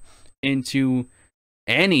time into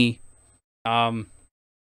any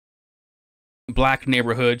black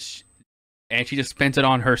neighborhoods, and she just spent it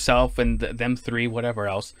on herself and them three, whatever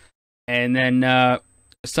else. And then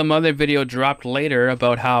some other video dropped later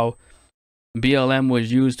about how BLM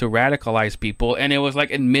was used to radicalize people, and it was like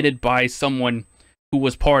admitted by someone who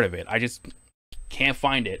was part of it. I just can't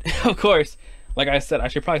find it. Of course, like I said, I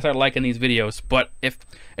should probably start liking these videos, but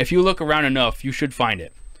if you look around enough, you should find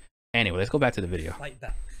it. Anyway, let's go back to the video. Fight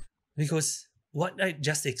back. Because what I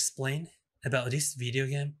just explained about this video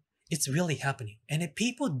game, it's really happening. And if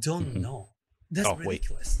people don't know, that's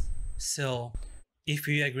ridiculous. So if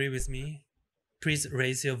you agree with me, please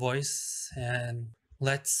raise your voice and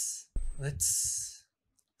let's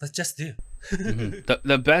just do.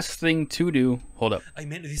 The best thing to do. Hold up. I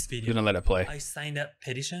made this video. You're gonna let it play. I signed up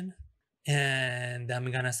petition, and I'm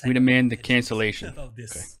gonna sign. We demand the cancellation of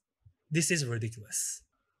this. Okay. This is ridiculous.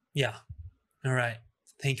 Yeah. All right.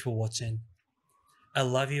 Thank you for watching. I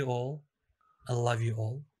love you all. I love you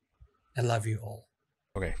all. I love you all.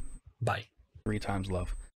 Okay. Bye. 3 times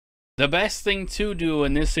love. The best thing to do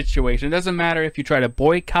in this situation, it doesn't matter if you try to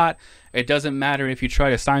boycott, it doesn't matter if you try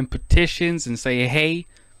to sign petitions and say, hey,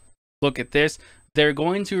 look at this. They're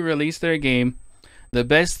going to release their game. The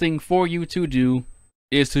best thing for you to do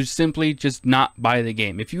is to simply just not buy the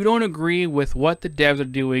game. If you don't agree with what the devs are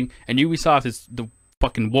doing, and Ubisoft is the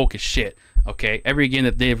fucking woke as shit, okay? Every game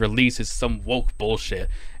that they've released is some woke bullshit.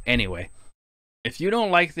 Anyway, if you don't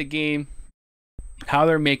like the game, how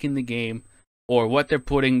they're making the game, or what they're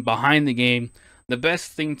putting behind the game, the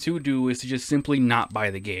best thing to do is to just simply not buy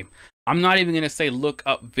the game. I'm not even going to say look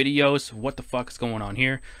up videos. What the fuck is going on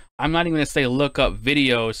here? I'm not even going to say look up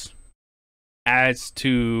videos as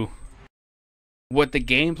to what the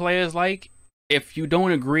gameplay is like. If you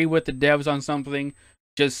don't agree with the devs on something,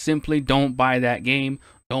 just simply don't buy that game.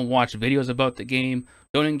 Don't watch videos about the game.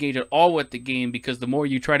 Don't engage at all with the game, because the more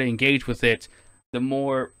you try to engage with it, the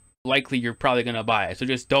more likely you're probably going to buy it. So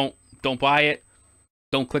just don't buy it.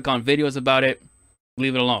 Don't click on videos about it.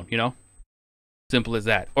 Leave it alone, you know? Simple as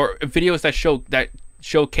that. Or videos that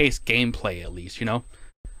showcase gameplay, at least, you know?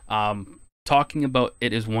 Talking about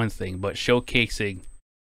it is one thing, but showcasing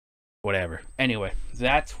whatever. Anyway,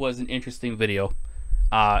 that was an interesting video.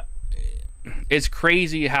 It's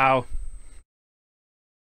crazy how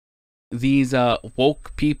these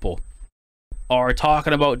woke people are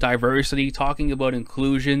talking about diversity, talking about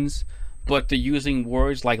inclusions, but they're using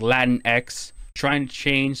words like Latinx, trying to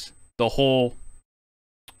change the whole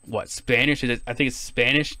Spanish. I think it's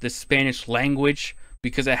Spanish, the Spanish language,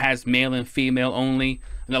 because it has male and female only.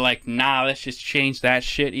 And they're like, nah, let's just change that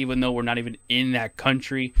shit, even though we're not even in that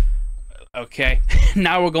country. Okay.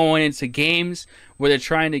 Now we're going into games where they're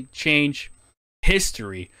trying to change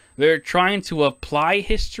history. They're trying to apply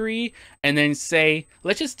history and then say,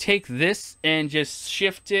 let's just take this and just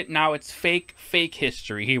shift it. Now it's fake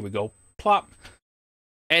history. Here we go. Plop.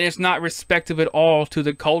 And it's not respective at all to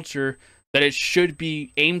the culture that it should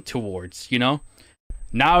be aimed towards, you know?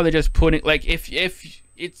 Now they're just putting, like, if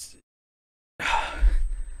it's...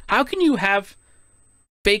 How can you have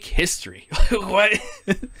fake history? What?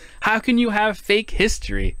 How can you have fake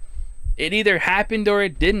history? It either happened or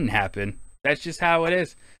it didn't happen. That's just how it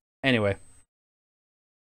is. Anyway.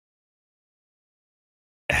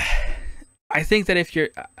 I think that if you're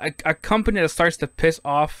a company that starts to piss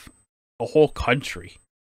off a whole country,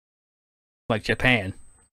 like Japan,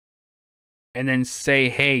 and then say,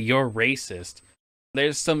 hey, you're racist,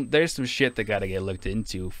 there's some shit that gotta get looked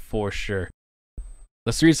into for sure.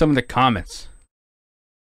 Let's read some of the comments.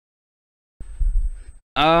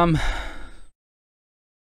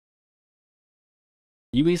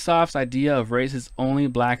 Ubisoft's idea of race is only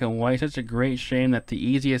black and white. Such a great shame that the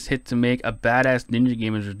easiest hit to make a badass ninja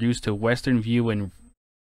game is reduced to Western view and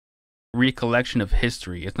recollection of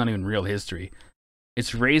history. It's not even real history.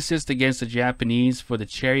 It's racist against the Japanese for the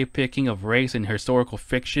cherry picking of race in historical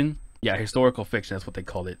fiction. Yeah, historical fiction, that's what they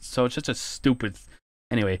called it. So it's just a stupid...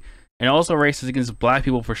 Anyway, and also racist against black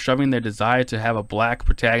people for shoving their desire to have a black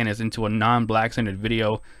protagonist into a non-black centered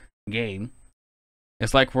video game.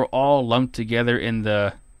 It's like we're all lumped together in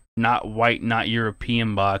the not white, not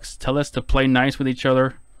European box. Tell us to play nice with each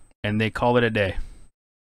other, and they call it a day.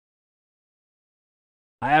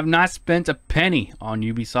 I have not spent a penny on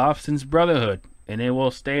Ubisoft since Brotherhood, and it will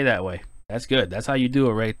stay that way. That's good. That's how you do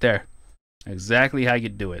it right there. Exactly how you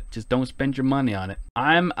do it. Just don't spend your money on it.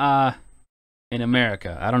 I'm in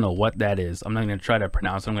America. I don't know what that is. I'm not going to try to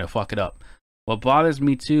pronounce it. I'm going to fuck it up. What bothers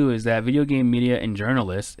me too is that video game media and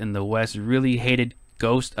journalists in the West really hated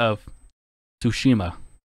Ghost of Tsushima,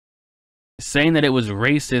 saying that it was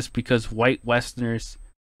racist because white Westerners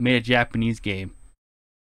made a Japanese game,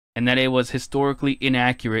 and that it was historically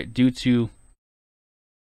inaccurate due to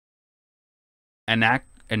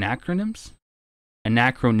anachronisms. I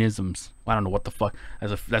don't know what the fuck.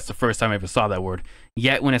 That's the first time I ever saw that word.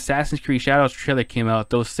 Yet when Assassin's Creed Shadows trailer came out,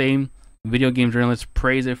 those same video game journalists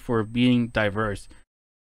praised it for being diverse,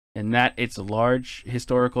 and that its large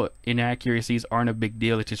historical inaccuracies aren't a big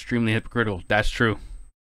deal. It's extremely hypocritical. That's true.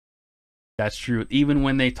 That's true. Even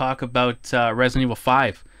when they talk about Resident Evil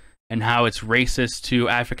 5 and how it's racist to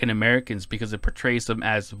African Americans because it portrays them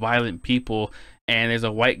as violent people, and there's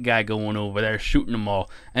a white guy going over there shooting them all,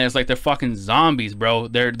 and it's like they're fucking zombies, bro.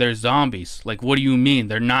 They're zombies. Like, what do you mean?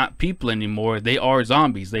 They're not people anymore. They are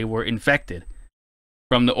zombies. They were infected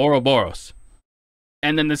from the Ouroboros.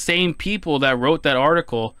 And then the same people that wrote that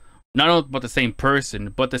article, not only but the same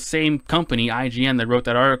person, but the same company, IGN, that wrote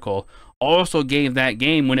that article, also gave that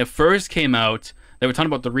game, when it first came out, they were talking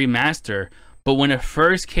about the remaster, but when it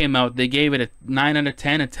first came out, they gave it a 9 out of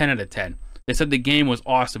 10, a 10 out of 10. They said the game was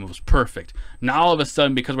awesome, it was perfect. Now all of a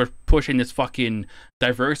sudden, because we're pushing this fucking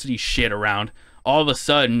diversity shit around, all of a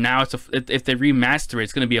sudden now if they remaster it,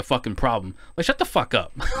 it's gonna be a fucking problem. Like, shut the fuck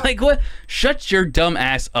up. Like, what? Shut your dumb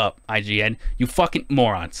ass up, IGN. You fucking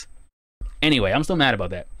morons. Anyway, I'm still mad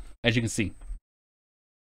about that, as you can see.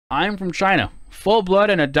 I'm from China, full blood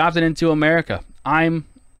and adopted into America. I'm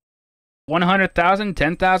 100,000,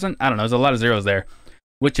 10,000, I don't know, there's a lot of zeros there.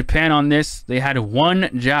 With Japan on this, they had one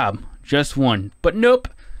job, just one. But nope.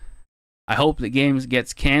 I hope the game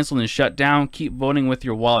gets canceled and shut down. Keep voting with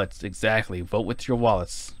your wallets. Exactly, vote with your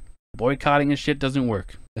wallets. Boycotting and shit doesn't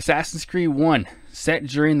work. Assassin's Creed 1, set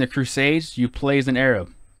during the Crusades, you play as an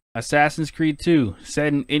Arab. Assassin's Creed 2, set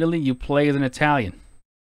in Italy, you play as an Italian.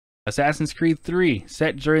 Assassin's Creed 3,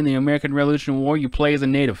 set during the American Revolutionary War, you play as a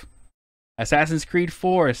native. Assassin's Creed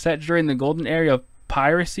 4, set during the golden era of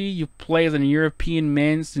piracy, you play as an European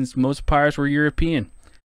man since most pirates were European.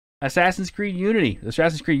 Assassin's Creed Unity.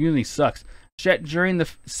 Assassin's Creed Unity sucks. Set during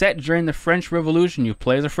the French Revolution, you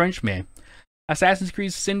play as a Frenchman. Assassin's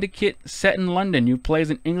Creed Syndicate, set in London, you play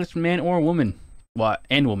as an Englishman or woman. Well,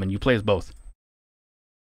 and woman, you play as both.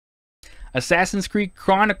 Assassin's Creed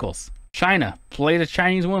Chronicles. China, play as a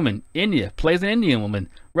Chinese woman. India, play as an Indian woman.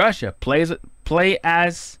 Russia, play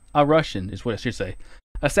as a Russian, is what I should say.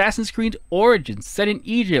 Assassin's Creed Origins, set in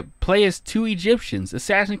Egypt, play as 2 Egyptians.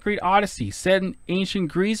 Assassin's Creed Odyssey, set in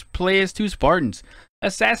ancient Greece, play as 2 Spartans.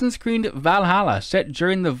 Assassin's Creed Valhalla, set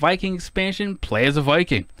during the Viking expansion, play as a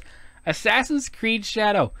Viking. Assassin's Creed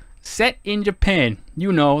Shadow, set in Japan,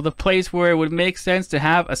 you know, the place where it would make sense to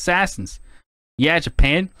have assassins. Yeah,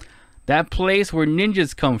 Japan. That place where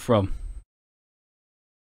ninjas come from.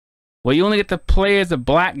 Well, you only get to play as a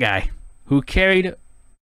black guy who carried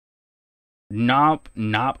knob.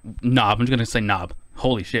 I'm just gonna say knob.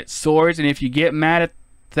 Holy shit, swords. And if you get mad at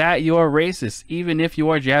that, you are racist, even if you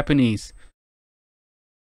are Japanese.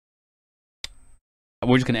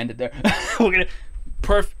 We're just gonna end it there. We're gonna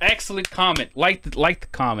excellent comment. Like the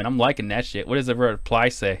comment. I'm liking that shit. What does the reply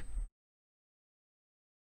say?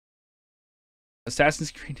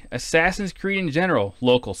 Assassin's Creed in general,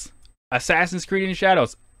 locals. Assassin's Creed in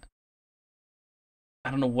Shadows. I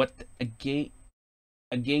don't know what a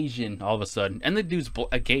Asian all of a sudden, and the dude's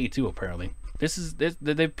a gay too apparently.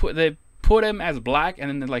 They put him as black, and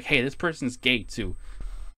then they're like, hey, this person's gay too.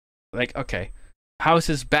 Like, okay, how's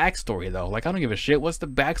his backstory though? Like, I don't give a shit. What's the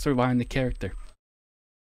backstory behind the character?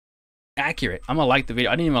 Accurate. I'm gonna like the video.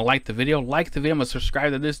 I didn't even like the video. Like the video. I'm gonna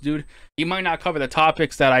subscribe to this dude. He might not cover the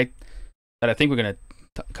topics that I think we're gonna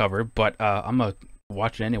cover, but I'm gonna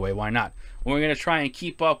watch it anyway. Why not? We're gonna try and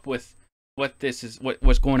keep up with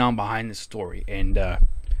what's going on behind the story, and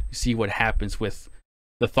see what happens with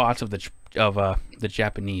the thoughts of the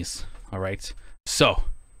Japanese. All right, so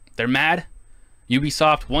they're mad.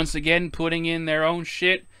 Ubisoft once again putting in their own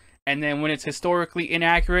shit, and then when it's historically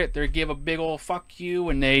inaccurate, they give a big old fuck you,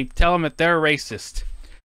 and they tell them that they're racist.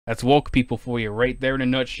 That's woke people for you right there in a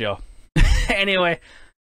nutshell. Anyway,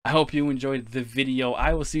 I hope you enjoyed the video.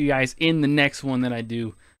 I will see you guys in the next one that I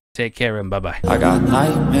do. Take care and bye-bye. I got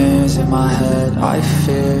nightmares in my head, I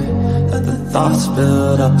fear that the thoughts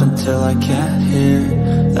build up until I can't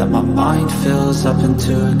hear, that my mind fills up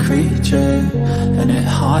into a creature, and it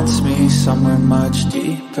haunts me somewhere much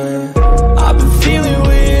deeper. I've been feeling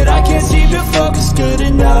weird, I can't seem to focus good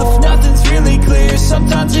enough. Nothing's really clear,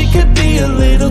 sometimes it could be a little